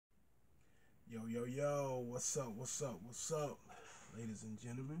Yo, what's up, ladies and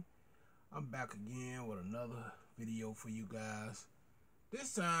gentlemen? I'm back again with another video for you guys.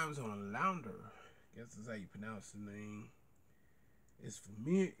 This time's on Lauder. Guess that's how you pronounce the name. It's for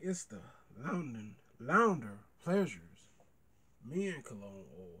me, it's the Lauder Pleasures Men Cologne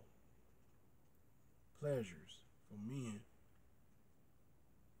Oil. Pleasures for men.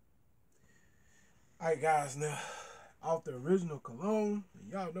 Alright guys, now off the original cologne,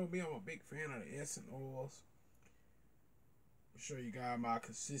 y'all know me, I'm a big fan of the essence oils. I'll show you guys my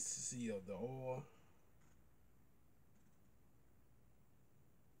consistency of the oil.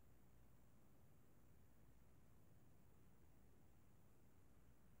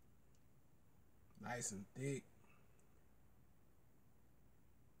 Nice and thick.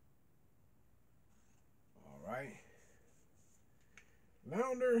 Alright.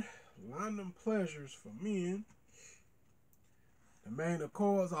 Lauder Pleasures for Men. The main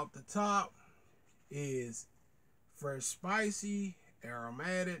accords off the top is fresh, spicy,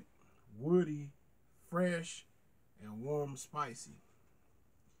 aromatic, woody, fresh, and warm spicy.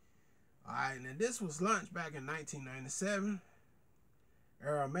 Alright, and this was launched back in 1997.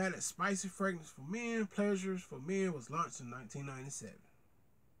 Aromatic spicy fragrance for men, pleasures for men was launched in 1997.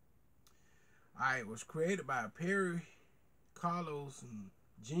 Alright, it was created by Perry Carlos and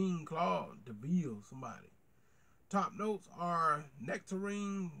Jean-Claude DeVille, somebody. Top notes are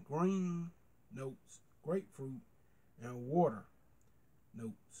nectarine, green notes, grapefruit, and water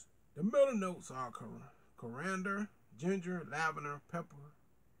notes. The middle notes are coriander, ginger, lavender, pepper,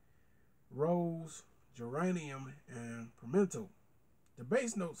 rose, geranium, and pimento. The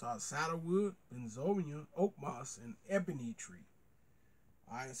base notes are saddlewood, benzonia, oak moss, and ebony tree.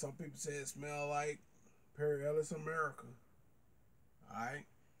 Alright, some people say it smells like Perry Ellis America. Alright.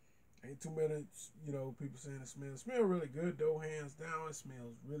 Ain't too many, people saying it smells really good though, hands down. It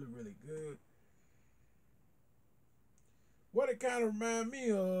smells really good. What it kind of remind me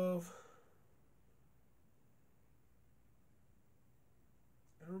of,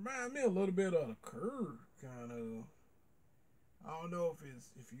 it reminds me a little bit of the Curve, kind of. I don't know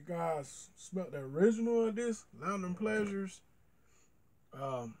if you guys smelt the original of this, Lauder Pleasures.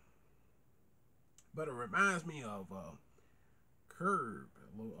 But it reminds me of Curve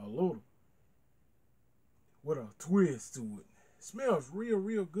a little, with a twist to it. It smells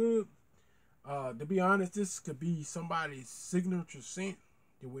real good. To be honest, this could be somebody's signature scent,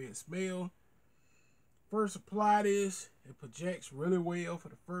 the way it smells. First apply this, it projects really well for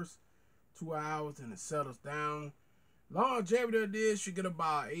the first 2 hours and it settles down. Longevity of this, you get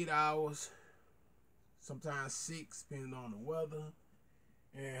about 8 hours, sometimes 6, depending on the weather.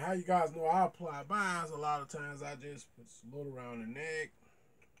 And how you guys know I apply mine, a lot of times I just put a little around the neck,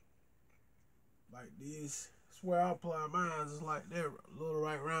 like this. That's where I apply mine, just like that, a little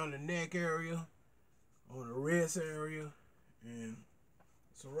right around the neck area, on the wrist area, and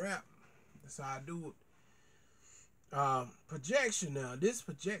it's a wrap. That's how I do it. Projection now, this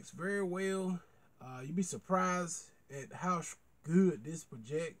projects very well. You'd be surprised at how good this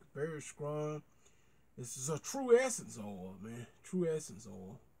projects, very strong. This is a true essence oil, man. True essence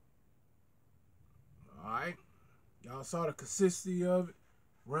oil. Alright. Y'all saw the consistency of it.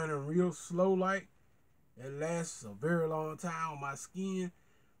 Running real slow like. It lasts a very long time on my skin.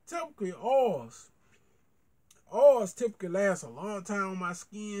 Typically oils typically last a long time on my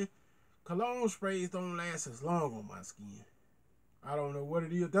skin. Cologne sprays don't last as long on my skin. I don't know what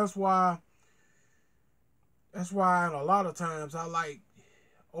it is. That's why a lot of times I like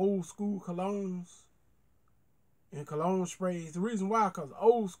old school colognes and cologne sprays. The reason why, because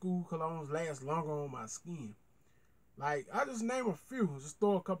old school colognes last longer on my skin. Like, I just name a few. Just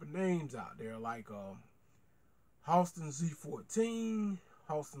throw a couple names out there. Like Halston Z14,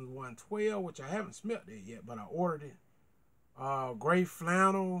 Halston 112, which I haven't smelled it yet, but I ordered it. Gray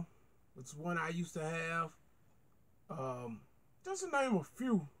Flannel, which is one I used to have. Just to name a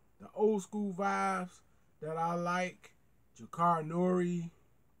few. The old school vibes that I like. Jakar Nori,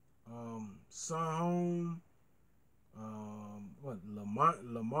 Sun Home,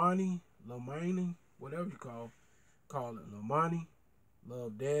 Lamani, whatever you call it, Lamani,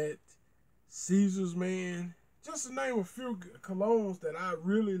 love that. Caesar's Man, just to name a few colognes that I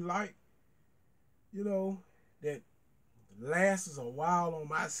really like, that lasts a while on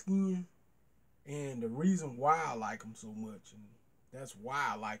my skin, and the reason why I like them so much, and that's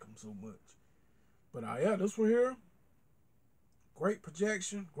why I like them so much. But yeah, this one here, great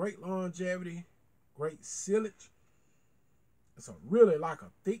projection, great longevity, great sealage. It's really like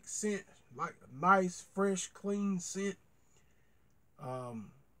a thick scent, like a nice, fresh, clean scent.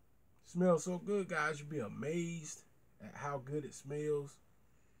 Smells so good, guys. You'll be amazed at how good it smells.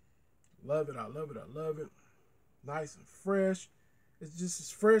 Love it. I love it. I love it. Nice and fresh. It's just as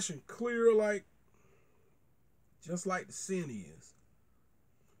fresh and clear, like just like the scent is.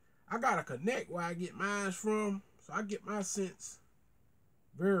 I gotta connect where I get mine from, so I get my scents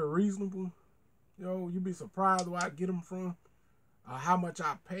very reasonable. You know, you'd be surprised where I get them from, how much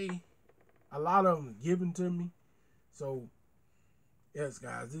I pay. A lot of them are given to me. So, yes,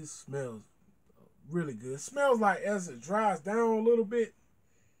 guys, this smells really good. It smells like as it dries down a little bit,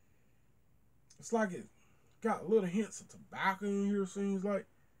 it's like it got little hints of tobacco in here, seems like.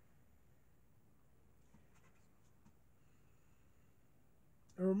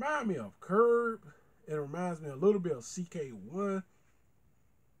 It reminds me of Curb. It reminds me a little bit of CK1.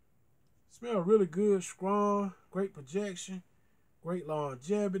 Smell really good, strong, great projection, great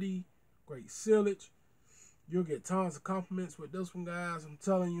longevity, great sealage. You'll get tons of compliments with this one, guys. I'm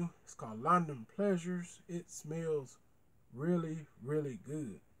telling you, it's called London Pleasures. It smells really, really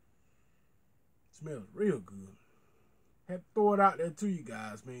good. It smells real good. Had to throw it out there to you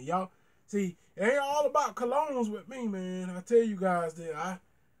guys, man. Y'all, see, it ain't all about colognes with me, man. I tell you guys that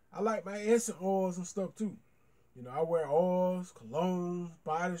I like my essence oils and stuff too. You know, I wear oils, colognes,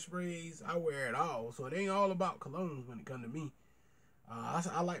 body sprays. I wear it all. So it ain't all about colognes when it comes to me.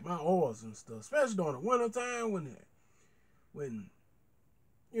 I like my oils and stuff, especially during the winter time when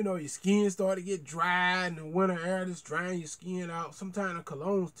you know your skin start to get dry and the winter air just drying your skin out. Sometimes the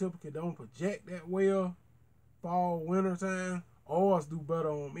colognes typically don't project that well. Fall, winter time, oils do better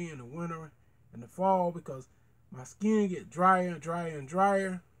on me in the winter and the fall because my skin get drier and drier and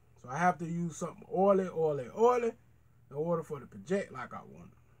drier. So I have to use something oily in order for it to project like I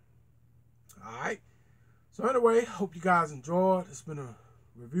want it. Alright. So anyway, hope you guys enjoyed. It's been a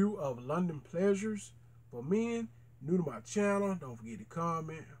review of London Pleasures for men. New to my channel, don't forget to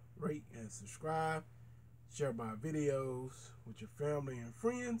comment, rate, and subscribe. Share my videos with your family and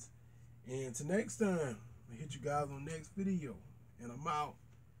friends. And until next time, I'll hit you guys on the next video. And I'm out.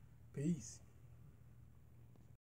 Peace.